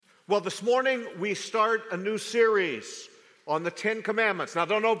Well, this morning we start a new series on the Ten Commandments. Now,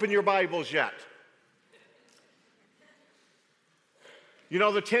 don't open your Bibles yet. You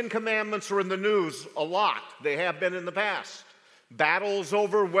know, the Ten Commandments are in the news a lot. They have been in the past. Battles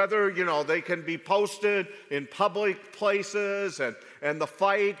over whether, they can be posted in public places, and the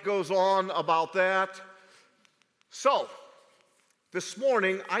fight goes on about that. So, this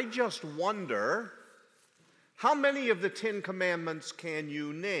morning, I just wonder, how many of the Ten Commandments can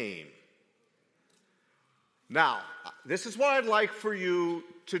you name? Now, this is what I'd like for you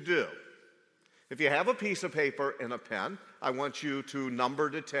to do. If you have a piece of paper and a pen, I want you to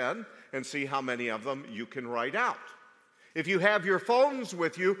number to 10 and see how many of them you can write out. If you have your phones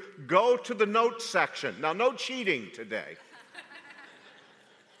with you, go to the notes section. Now, no cheating today.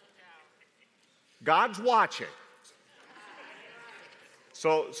 God's watching.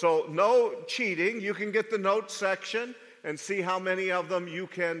 So no cheating. You can get the notes section and see how many of them you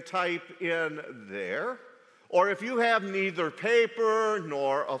can type in there. Or if you have neither paper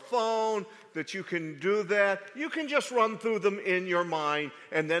nor a phone that you can do that, you can just run through them in your mind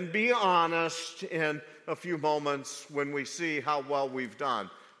and then be honest in a few moments when we see how well we've done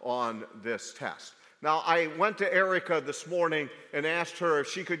on this test. Now, I went to Erica this morning and asked her if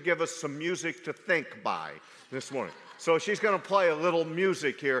she could give us some music to think by this morning. So she's going to play a little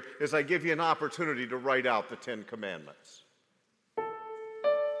music here as I give you an opportunity to write out the Ten Commandments.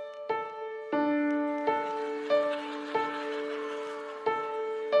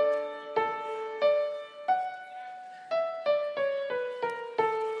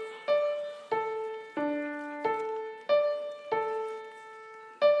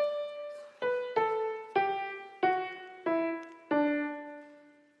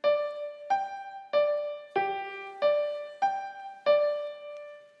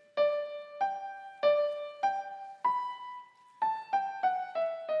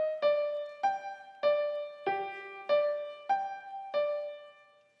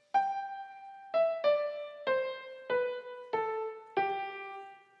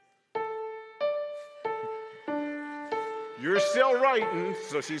 You're still writing,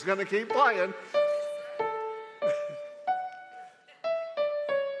 so she's going to keep playing.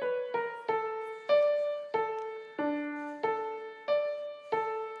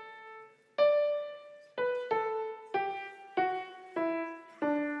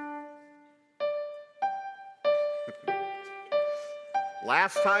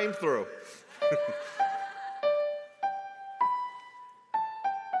 Last time through.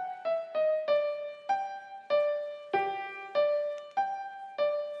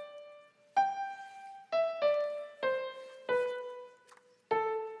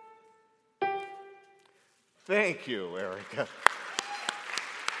 Thank you, Erica.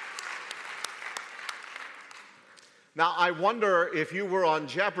 Now, I wonder if you were on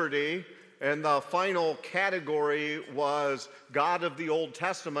Jeopardy and the final category was God of the Old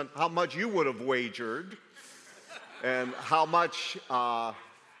Testament, how much you would have wagered and how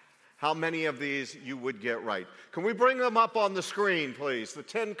many of these you would get right. Can we bring them up on the screen, please? The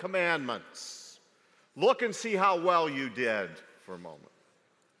Ten Commandments. Look and see how well you did for a moment.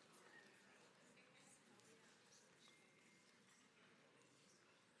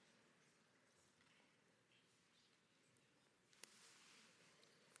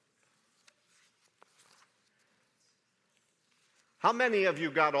 How many of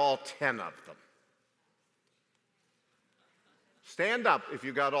you got all 10 of them? Stand up if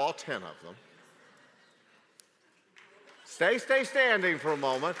you got all 10 of them. Stay standing for a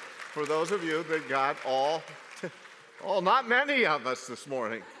moment for those of you that got all 10. Oh, not many of us this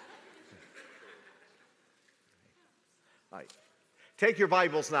morning. All right. Take your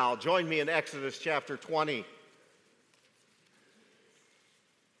Bibles now. Join me in Exodus chapter 20.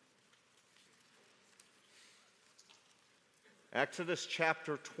 Exodus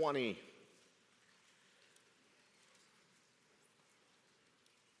chapter 20.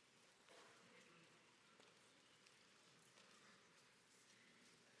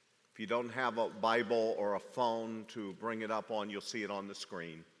 If you don't have a Bible or a phone to bring it up on, you'll see it on the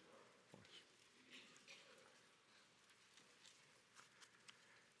screen.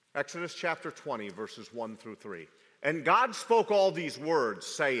 Exodus chapter 20, verses 1 through 3. And God spoke all these words,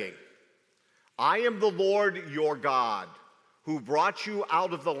 saying, I am the Lord your God, who brought you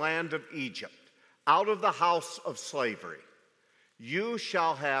out of the land of Egypt, out of the house of slavery. You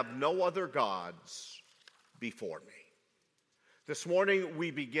shall have no other gods before me. This morning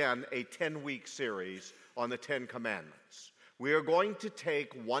we begin a 10-week series on the Ten Commandments. We are going to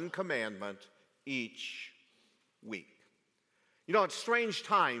take one commandment each week. You know, it's strange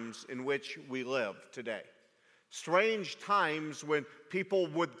times in which we live today. Strange times when people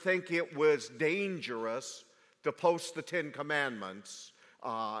would think it was dangerous to post the Ten Commandments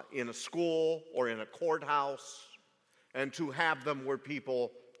in a school or in a courthouse and to have them where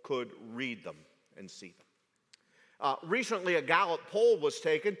people could read them and see them. Recently, a Gallup poll was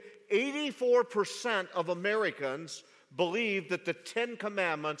taken. 84% of Americans believe that the Ten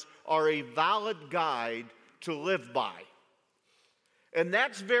Commandments are a valid guide to live by. And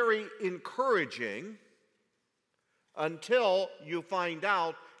that's very encouraging until you find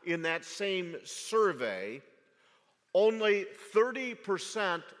out in that same survey, only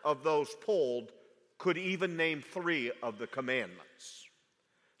 30% of those polled could even name 3 of the commandments.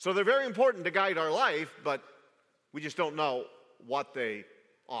 So they're very important to guide our life, but we just don't know what they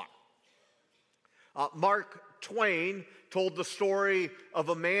are. Mark Twain told the story of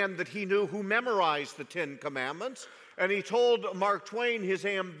a man that he knew who memorized the Ten Commandments. And he told Mark Twain his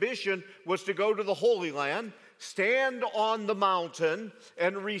ambition was to go to the Holy Land, stand on the mountain,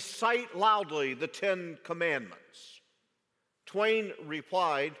 and recite loudly the Ten Commandments. Twain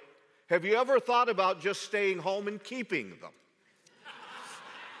replied, "Have you ever thought about just staying home and keeping them?"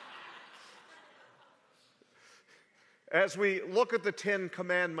 As we look at the Ten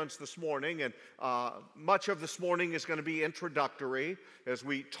Commandments this morning, and much of this morning is going to be introductory as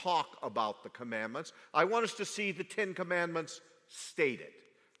we talk about the commandments, I want us to see the Ten Commandments stated.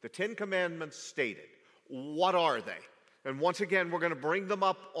 The Ten Commandments stated. What are they? And once again, we're going to bring them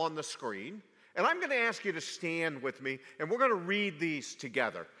up on the screen. And I'm going to ask you to stand with me, and we're going to read these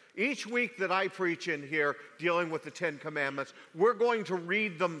together. Each week that I preach in here dealing with the Ten Commandments, we're going to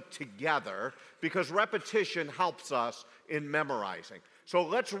read them together because repetition helps us in memorizing. So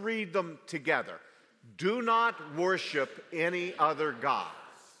let's read them together. Do not worship any other gods.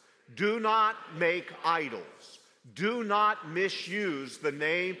 Do not make idols. Do not misuse the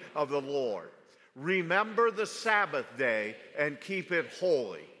name of the Lord. Remember the Sabbath day and keep it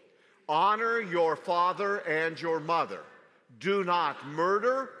holy. Honor your father and your mother. Do not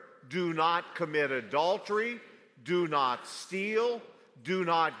murder. Do not commit adultery. Do not steal. Do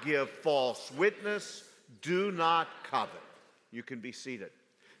not give false witness. Do not covet. You can be seated.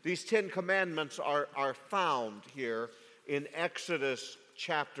 These Ten Commandments are found here in Exodus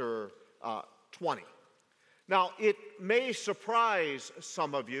chapter 20. Now, it may surprise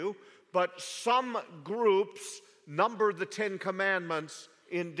some of you, but some groups number the Ten Commandments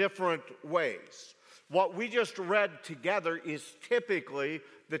in different ways. What we just read together is typically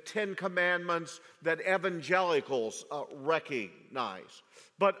the Ten Commandments that evangelicals recognize.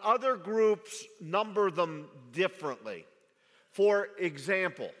 But other groups number them differently. For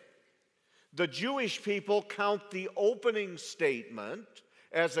example, the Jewish people count the opening statement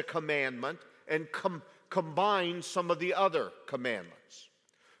as a commandment and combine some of the other commandments.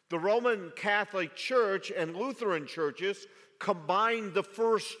 The Roman Catholic Church and Lutheran churches combine the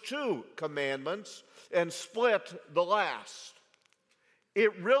first 2 commandments and split the last.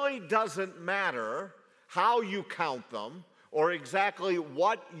 It really doesn't matter how you count them or exactly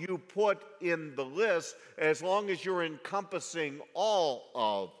what you put in the list as long as you're encompassing all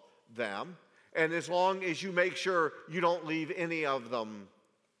of them and as long as you make sure you don't leave any of them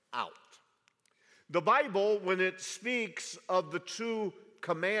out. The Bible, when it speaks of the 2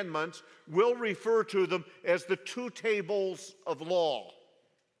 commandments, will refer to them as the 2 tables of law.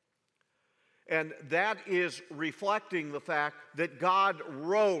 And that is reflecting the fact that God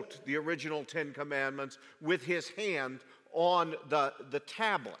wrote the original 10 commandments with his hand on the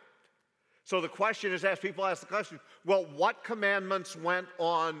tablet. So the question is asked, people ask the question, well, what commandments went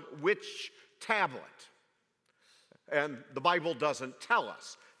on which tablet? And the Bible doesn't tell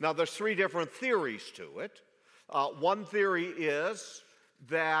us. Now, there's 3 different theories to it. One theory is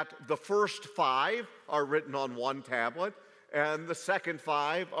that the first 5 are written on one tablet, and the second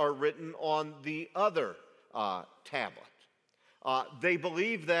 5 are written on the other tablet. They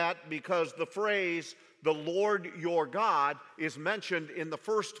believe that because the phrase, the Lord your God, is mentioned in the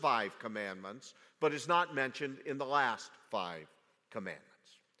first 5 commandments, but is not mentioned in the last 5 commandments.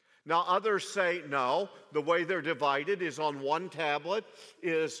 Now, others say, no, the way they're divided is on one tablet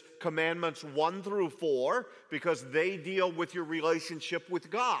is commandments 1 through 4, because they deal with your relationship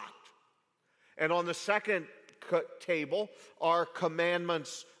with God. And on the second table are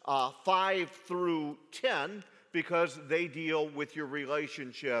commandments 5 through 10, because they deal with your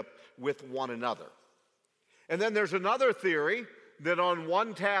relationship with one another. And then there's another theory that on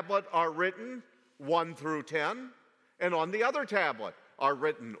one tablet are written 1 through 10, and on the other tablet are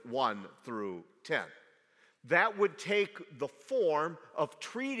written 1 through 10. That would take the form of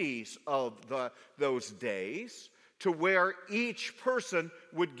treaties of those days to where each person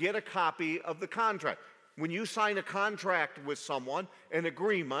would get a copy of the contract. When you sign a contract with someone, an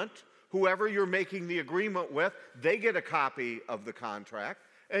agreement, whoever you're making the agreement with, they get a copy of the contract,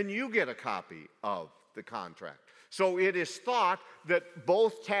 and you get a copy of the contract. So it is thought that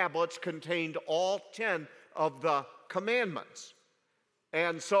both tablets contained all 10 of the commandments.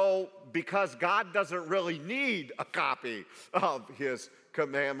 And so, because God doesn't really need a copy of his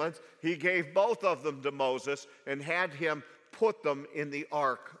commandments, he gave both of them to Moses and had him put them in the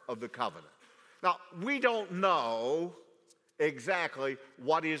Ark of the Covenant. Now, we don't know exactly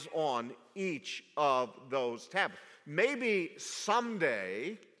what is on each of those tablets. Maybe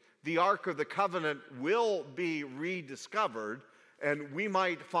someday the Ark of the Covenant will be rediscovered, and we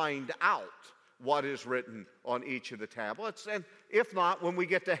might find out what is written on each of the tablets. And if not, when we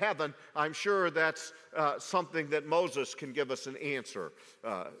get to heaven, I'm sure that's something that Moses can give us an answer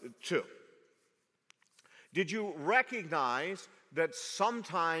to. Did you recognize that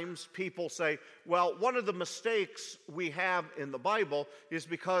sometimes people say, well, one of the mistakes we have in the Bible is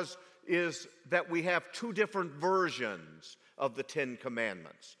that we have two different versions of the Ten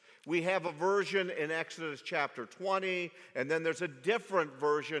Commandments. We have a version in Exodus chapter 20, and then there's a different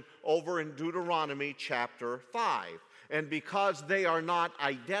version over in Deuteronomy chapter 5. And because they are not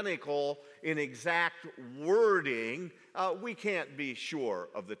identical in exact wording, we can't be sure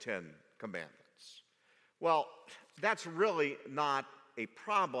of the Ten Commandments. Well, that's really not a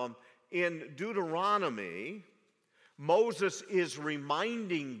problem. In Deuteronomy, Moses is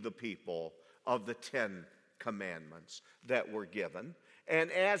reminding the people of the Ten Commandments that were given.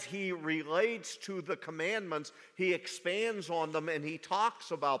 And as he relates to the commandments, he expands on them and he talks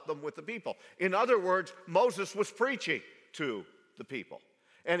about them with the people. In other words, Moses was preaching to the people.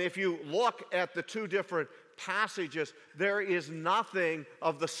 And if you look at the two different passages, there is nothing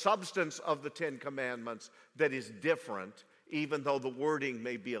of the substance of the Ten Commandments that is different, even though the wording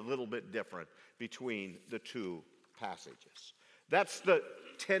may be a little bit different between the two passages. That's the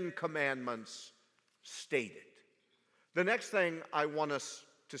Ten Commandments stated. The next thing I want us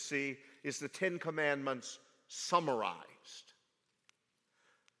to see is the Ten Commandments summarized.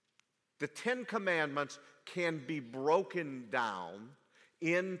 The Ten Commandments can be broken down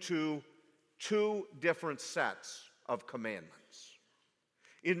into two different sets of commandments.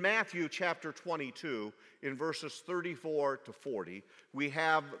 In Matthew chapter 22, in verses 34 to 40, we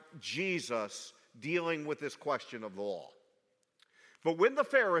have Jesus dealing with this question of the law. But when the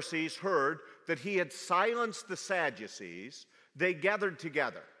Pharisees heard that he had silenced the Sadducees, they gathered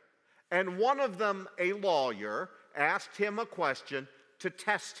together. And one of them, a lawyer, asked him a question to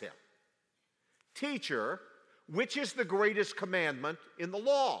test him. "Teacher, which is the greatest commandment in the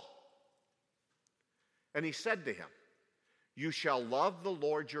law?" And he said to him, "You shall love the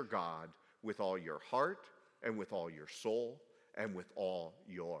Lord your God with all your heart and with all your soul and with all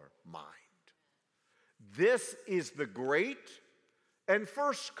your mind. This is the great and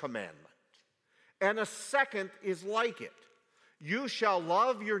first commandment. And a second is like it. You shall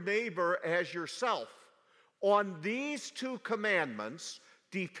love your neighbor as yourself. On these two commandments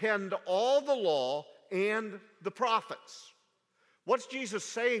depend all the law and the prophets." What's Jesus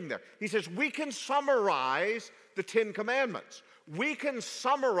saying there? He says we can summarize the Ten Commandments. We can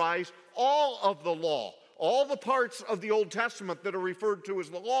summarize all of the law, all the parts of the Old Testament that are referred to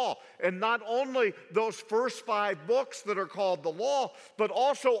as the law. And not only those first 5 books that are called the law, but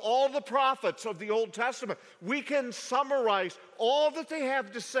also all the prophets of the Old Testament. We can summarize all that they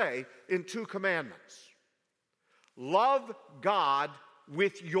have to say in 2 commandments. Love God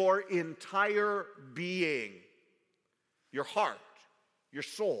with your entire being, your heart, your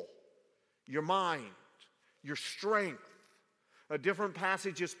soul, your mind, your strength. Different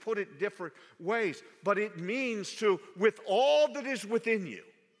passages put it different ways, but it means to, with all that is within you,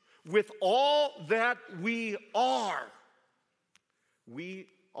 with all that we are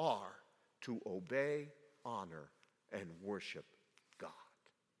to obey, honor, and worship God.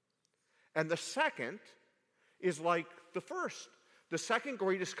 And the second is like the first. The second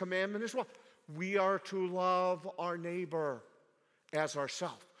greatest commandment is what? We are to love our neighbor as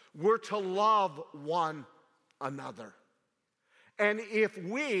ourselves. We're to love one another. And if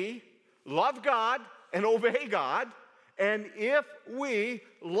we love God and obey God, and if we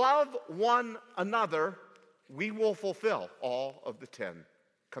love one another, we will fulfill all of the 10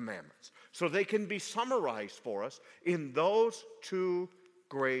 commandments. So they can be summarized for us in those 2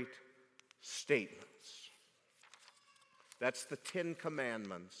 great statements. That's the 10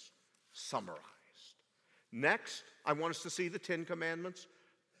 commandments summarized. Next, I want us to see the 10 commandments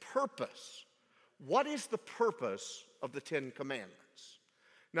purpose. What is the purpose of the 10 commandments?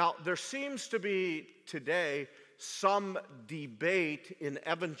 Now, there seems to be today some debate in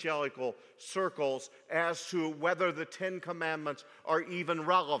evangelical circles as to whether the Ten Commandments are even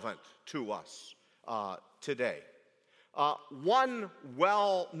relevant to us today. One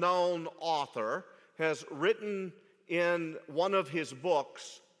well-known author has written in one of his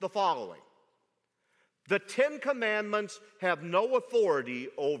books the following: "The Ten Commandments have no authority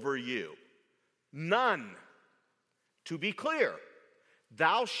over you. None. To be clear,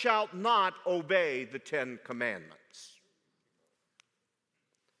 thou shalt not obey the Ten Commandments."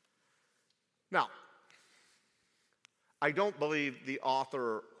 Now, I don't believe the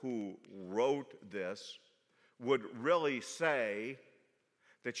author who wrote this would really say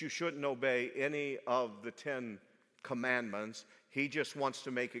that you shouldn't obey any of the Ten Commandments. He just wants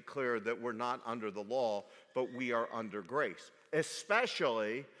to make it clear that we're not under the law, but we are under grace,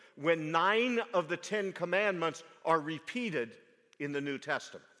 especially when 9 of the 10 commandments are repeated in the New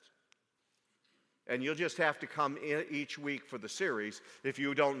Testament. And you'll just have to come in each week for the series if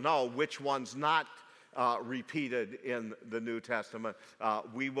you don't know which one's not repeated in the New Testament.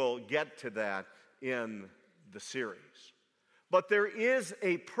 We will get to that in the series. But there is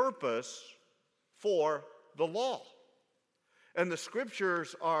a purpose for the law. And the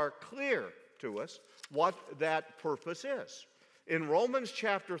scriptures are clear to us what that purpose is. In Romans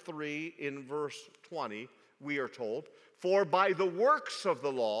chapter 3, in verse 20, we are told, "For by the works of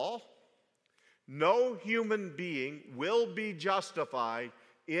the law, no human being will be justified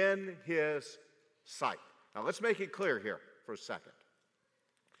in his sight." Now let's make it clear here for a second.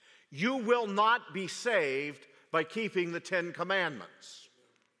 You will not be saved by keeping the Ten Commandments.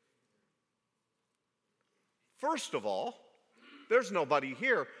 First of all, there's nobody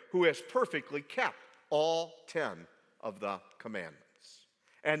here who has perfectly kept all 10 of the commandments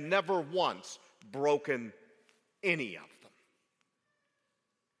and never once broken any of them.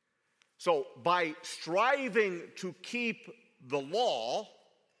 So by striving to keep the law,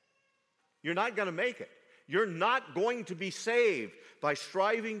 you're not going to make it. You're not going to be saved by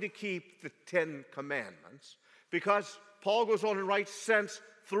striving to keep the Ten Commandments, because Paul goes on and writes, "Since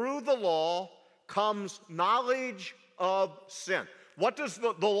through the law comes knowledge of sin." What does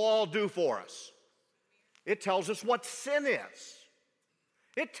the law do for us? It tells us what sin is.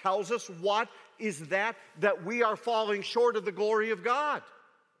 It tells us what is that we are falling short of the glory of God.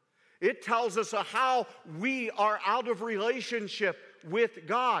 It tells us how we are out of relationship with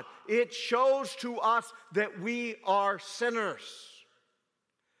God. It shows to us that we are sinners.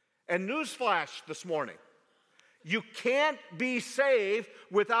 And newsflash this morning, you can't be saved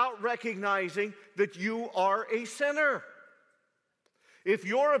without recognizing that you are a sinner. If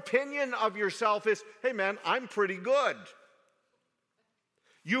your opinion of yourself is, "Hey man, I'm pretty good,"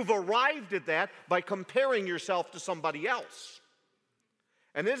 you've arrived at that by comparing yourself to somebody else.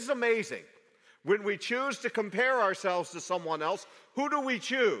 And this is amazing. When we choose to compare ourselves to someone else, who do we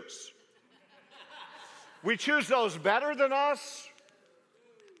choose? We choose those better than us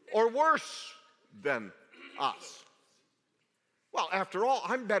or worse than us. Well, after all,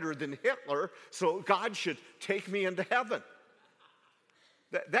 I'm better than Hitler, so God should take me into heaven.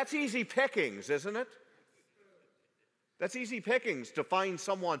 That's easy pickings, isn't it? That's easy pickings to find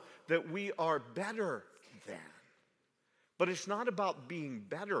someone that we are better than. But it's not about being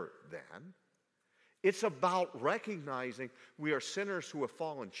better than. It's about recognizing we are sinners who have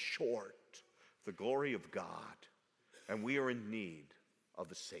fallen short of the glory of God, and we are in need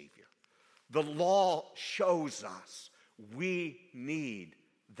of a Savior. The law shows us we need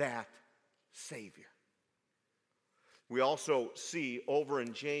that Savior. We also see over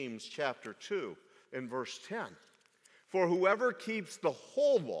in James chapter 2 in verse 10, "For whoever keeps the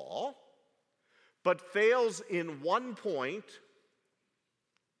whole law but fails in one point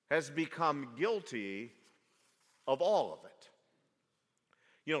has become guilty of all of it."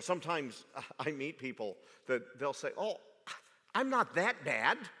 You know, sometimes I meet people that they'll say, "Oh, I'm not that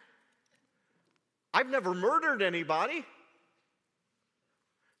bad. I've never murdered anybody.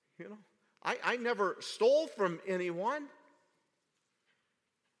 You know, I never stole from anyone."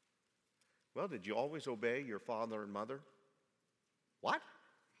 Well, did you always obey your father and mother? What?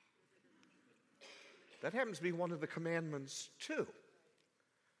 That happens to be one of the commandments too.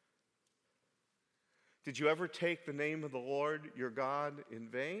 Did you ever take the name of the Lord your God in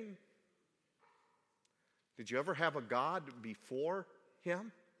vain? Did you ever have a God before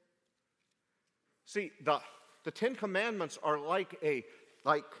him? See, the Ten Commandments are like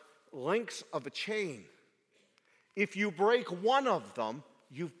links of a chain. If you break one of them,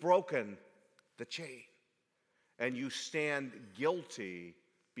 you've broken the chain, and you stand guilty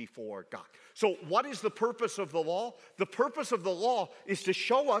before God. So what is the purpose of the law? The purpose of the law is to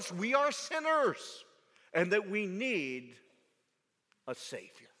show us we are sinners. and that we need a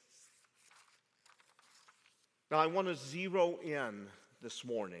Savior. Now, I want to zero in this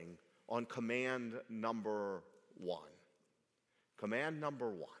morning on command number 1. Command number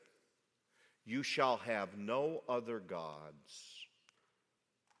 1. You shall have no other gods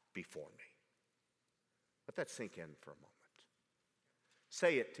before me. Let that sink in for a moment.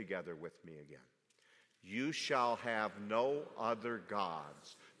 Say it together with me again. You shall have no other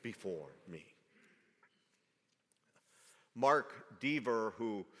gods before me. Mark Dever,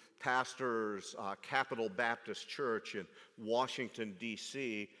 who pastors Capital Baptist Church in Washington,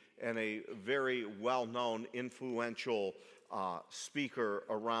 D.C., and a very well-known, influential speaker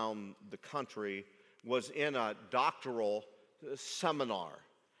around the country, was in a doctoral seminar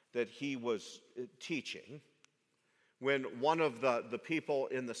that he was teaching when one of the people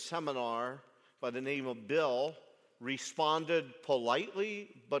in the seminar by the name of Bill responded politely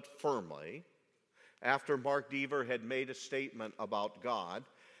but firmly after Mark Dever had made a statement about God.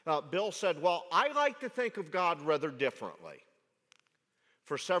 Bill said, well, I like to think of God rather differently.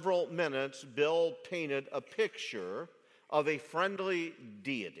 For several minutes, Bill painted a picture of a friendly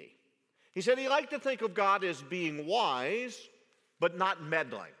deity. He said he liked to think of God as being wise, but not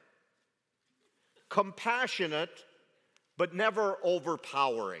meddling. Compassionate, but never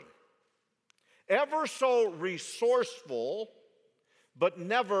overpowering. Ever so resourceful, but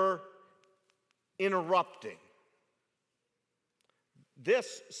never interrupting.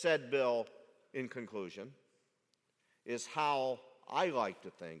 This, said Bill in conclusion, is how I like to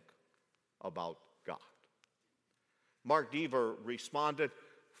think about God. Mark Dever responded,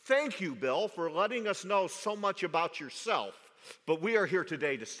 thank you, Bill, for letting us know so much about yourself, but we are here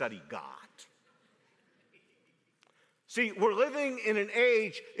today to study God. See, we're living in an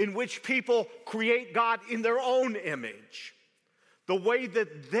age in which people create God in their own image, the way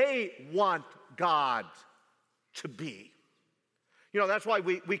that they want God to be. You know, that's why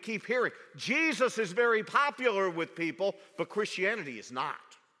we keep hearing, Jesus is very popular with people, but Christianity is not.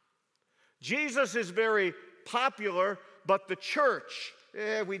 Jesus is very popular, but the church,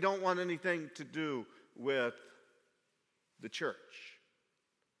 we don't want anything to do with the church.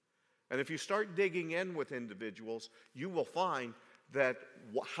 And if you start digging in with individuals, you will find that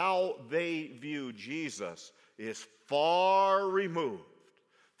how they view Jesus is far removed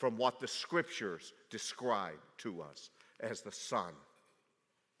from what the Scriptures describe to us as the Son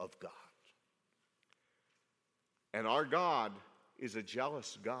of God. And our God is a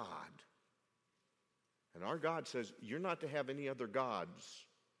jealous God. And our God says, you're not to have any other gods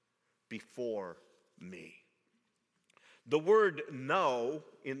before me. The word no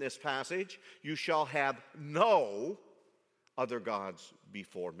in this passage, you shall have no other gods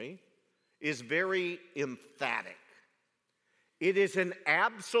before me, is very emphatic. It is an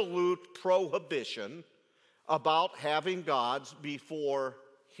absolute prohibition about having gods before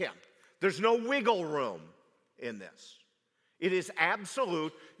him. There's no wiggle room in this. It is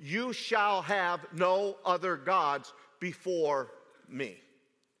absolute. You shall have no other gods before me.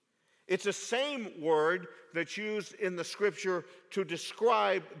 It's the same word that's used in the Scripture to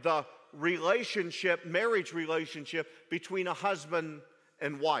describe the relationship, marriage relationship between a husband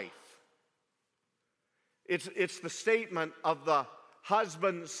and wife. It's the statement of the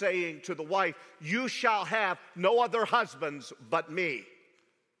husband saying to the wife, you shall have no other husbands but me.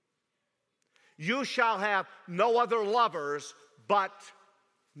 You shall have no other lovers but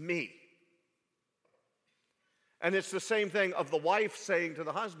me. And it's the same thing of the wife saying to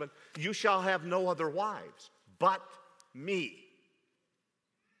the husband, you shall have no other wives but me.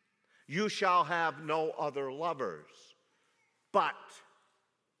 You shall have no other lovers but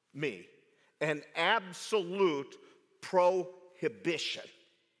me. An absolute prohibition.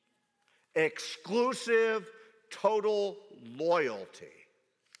 Exclusive, total loyalty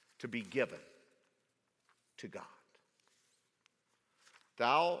to be given to God.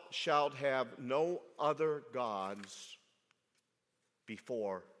 Thou shalt have no other gods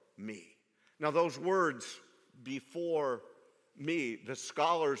before me. Now those words, before me, the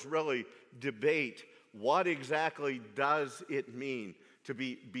scholars really debate what exactly does it mean to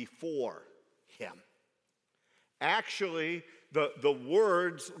be before him. Actually, the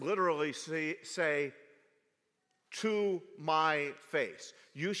words literally say, to my face.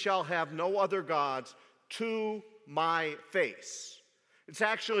 You shall have no other gods to my face. It's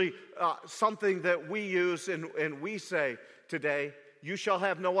actually something that we use and we say today, you shall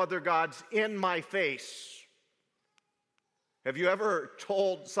have no other gods in my face. Have you ever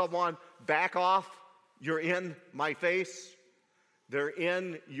told someone, back off, you're in my face? They're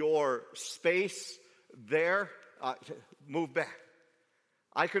in your space there. Move back.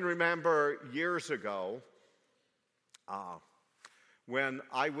 I can remember years ago when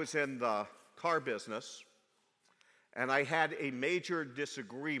I was in the car business and I had a major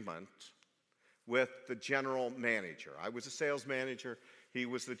disagreement with the general manager. I was a sales manager, he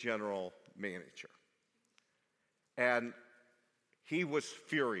was the general manager. And he was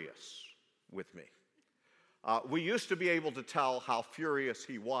furious with me. We used to be able to tell how furious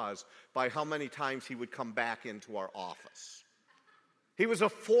he was by how many times he would come back into our office. He was a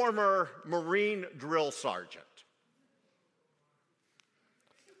former Marine drill sergeant.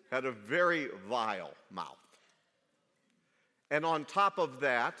 Had a very vile mouth. And on top of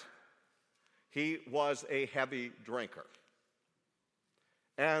that, he was a heavy drinker.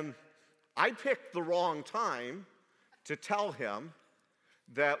 And I picked the wrong time to tell him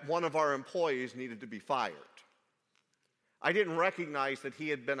that one of our employees needed to be fired. I didn't recognize that he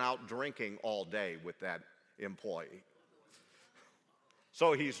had been out drinking all day with that employee.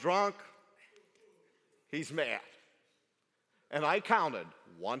 So he's drunk, he's mad. And I counted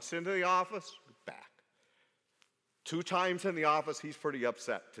once into the office, back. 2 times in the office, he's pretty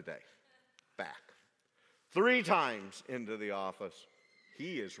upset today, back. 3 times into the office,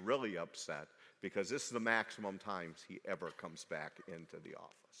 he is really upset because this is the maximum times he ever comes back into the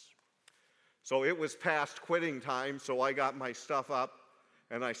office. So it was past quitting time, so I got my stuff up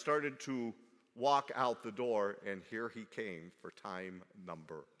and I started to walk out the door, and here he came for time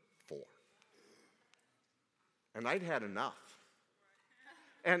number 4. And I'd had enough.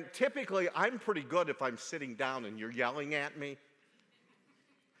 And typically, I'm pretty good if I'm sitting down and you're yelling at me.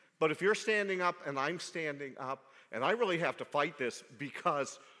 But if you're standing up and I'm standing up, and I really have to fight this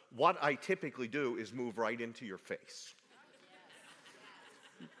because what I typically do is move right into your face.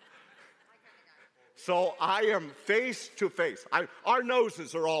 So I am face to face. Our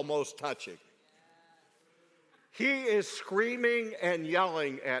noses are almost touching. He is screaming and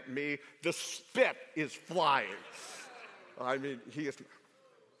yelling at me. The spit is flying. I mean, he is.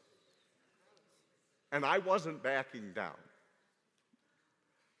 And I wasn't backing down.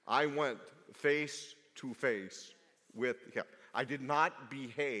 I went face to face with him. I did not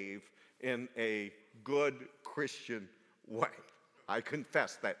behave in a good Christian way. I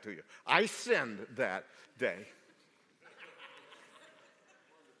confess that to you. I sinned that day.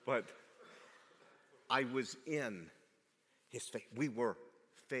 But I was in his face. We were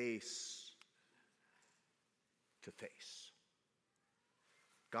face to face.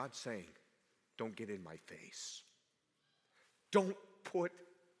 God's saying, don't get in my face. Don't put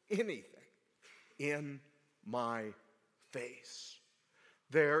anything in my face.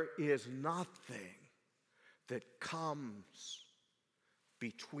 There is nothing that comes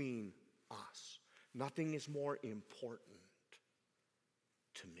between us. Nothing is more important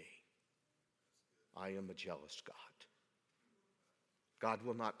to me. I am a jealous God. God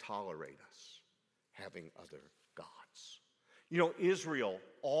will not tolerate us having other gods. You know, Israel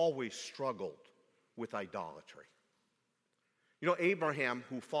always struggled with idolatry. You know, Abraham,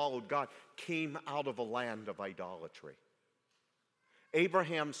 who followed God, came out of a land of idolatry.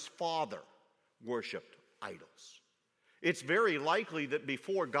 Abraham's father worshiped idols. It's very likely that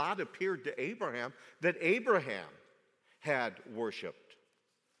before God appeared to Abraham, that Abraham had worshiped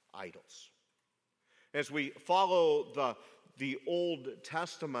idols. As we follow the Old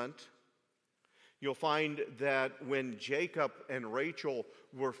Testament, you'll find that when Jacob and Rachel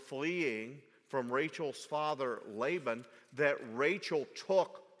were fleeing from Rachel's father Laban, that Rachel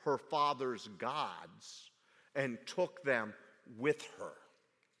took her father's gods and took them with her.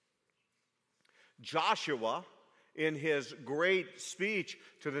 Joshua, in his great speech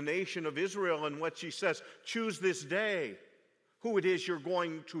to the nation of Israel, in which he says, choose this day who it is you're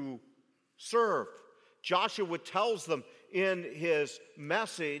going to serve. Joshua tells them in his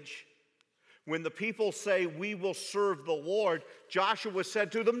message, when the people say, we will serve the Lord, Joshua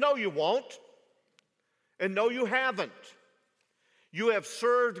said to them, no, you won't. And no, you haven't. You have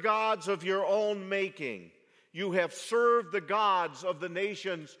served gods of your own making. You have served the gods of the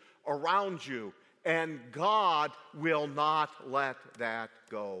nations around you. And God will not let that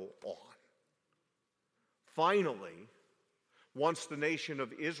go on. Finally, once the nation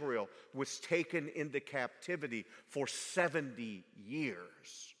of Israel was taken into captivity for 70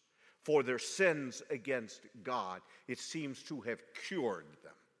 years for their sins against God, it seems to have cured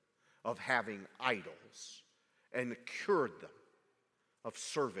them of having idols and cured them of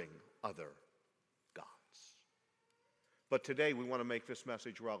serving other gods. But today we want to make this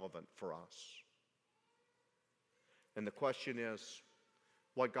message relevant for us. And the question is,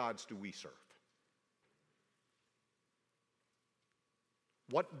 what gods do we serve?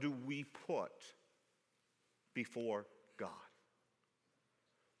 What do we put before God?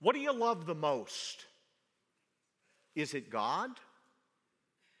 What do you love the most? Is it God?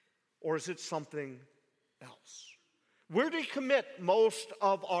 Or is it something else? Where do we commit most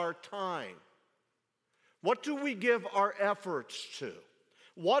of our time? What do we give our efforts to?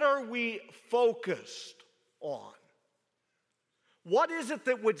 What are we focused on? What is it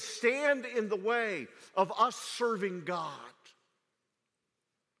that would stand in the way of us serving God?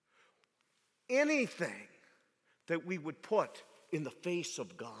 Anything that we would put in the face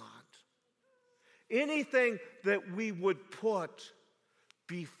of God. Anything that we would put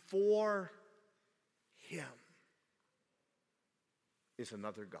before Him is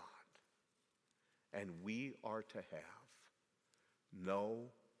another God. And we are to have no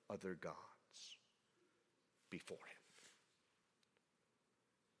other gods before Him.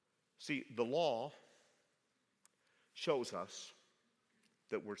 See, the law shows us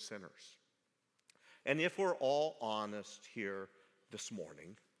that we're sinners. And if we're all honest here this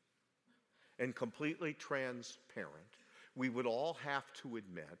morning and completely transparent, we would all have to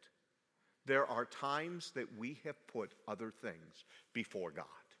admit there are times that we have put other things before God.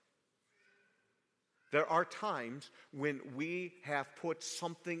 There are times when we have put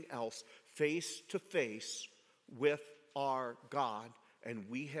something else face to face with our God, and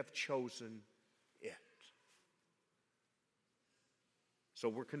we have chosen it. So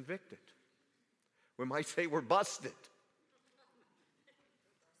we're convicted. We might say we're busted.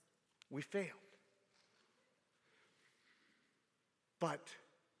 We failed. But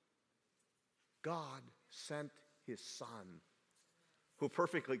God sent His Son, who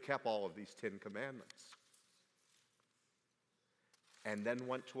perfectly kept all of these 10 commandments, and then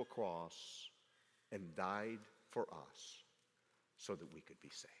went to a cross and died for us so that we could be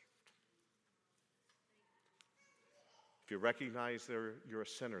saved. If you recognize you're a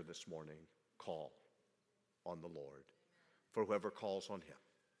sinner this morning, call on the Lord. For whoever calls on Him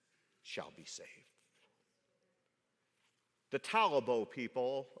shall be saved. The Talabo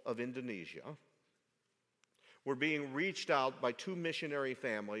people of Indonesia were being reached out by 2 missionary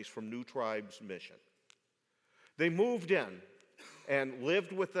families from New Tribes Mission. They moved in and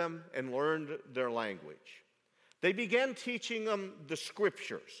lived with them and learned their language. They began teaching them the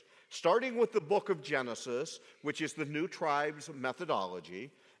scriptures, starting with the book of Genesis, which is the New Tribes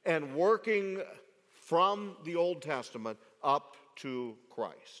methodology, and working from the Old Testament up to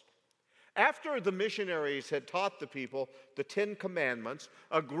Christ. After the missionaries had taught the people the 10 commandments,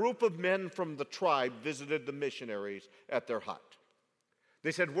 a group of men from the tribe visited the missionaries at their hut.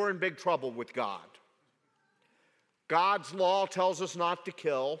 They said, "We're in big trouble with God. God's law tells us not to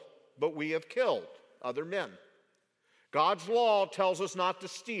kill, but we have killed other men. God's law tells us not to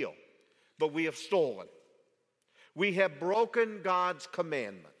steal, but we have stolen. We have broken God's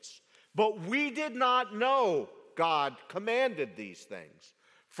commandments, but we did not know God commanded these things.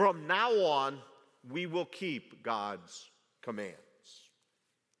 From now on, we will keep God's commands."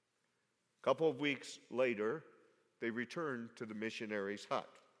 A couple of weeks later, they returned to the missionaries' hut.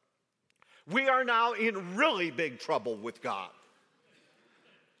 "We are now in really big trouble with God.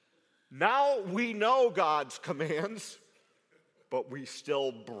 Now we know God's commands, but we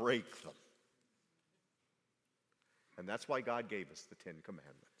still break them." And that's why God gave us the 10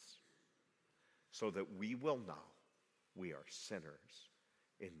 commandments, so that we will know we are sinners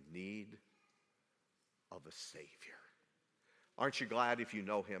in need of a Savior. Aren't you glad if you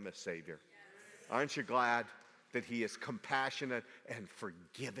know Him as Savior? Yes. Aren't you glad that He is compassionate and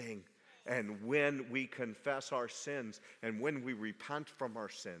forgiving? And when we confess our sins and when we repent from our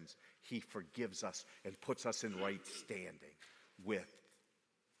sins, He forgives us and puts us in right standing with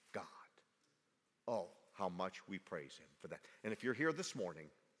God. Oh, how much we praise Him for that. And if you're here this morning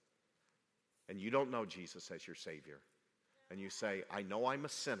and you don't know Jesus as your Savior, and you say, "I know I'm a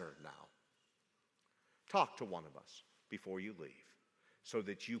sinner now," talk to one of us before you leave so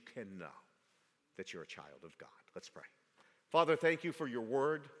that you can know that you're a child of God. Let's pray. Father, thank You for Your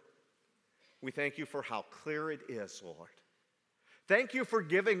word. We thank You for how clear it is, Lord. Thank You for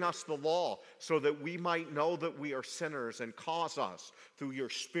giving us the law so that we might know that we are sinners and cause us, through Your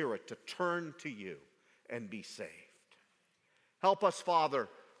Spirit, to turn to You and be saved. Help us, Father,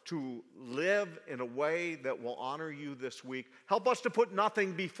 to live in a way that will honor You this week. Help us to put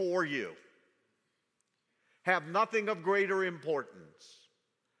nothing before You. Have nothing of greater importance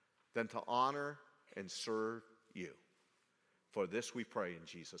than to honor and serve You. For this we pray in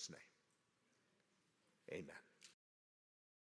Jesus' name. Amen.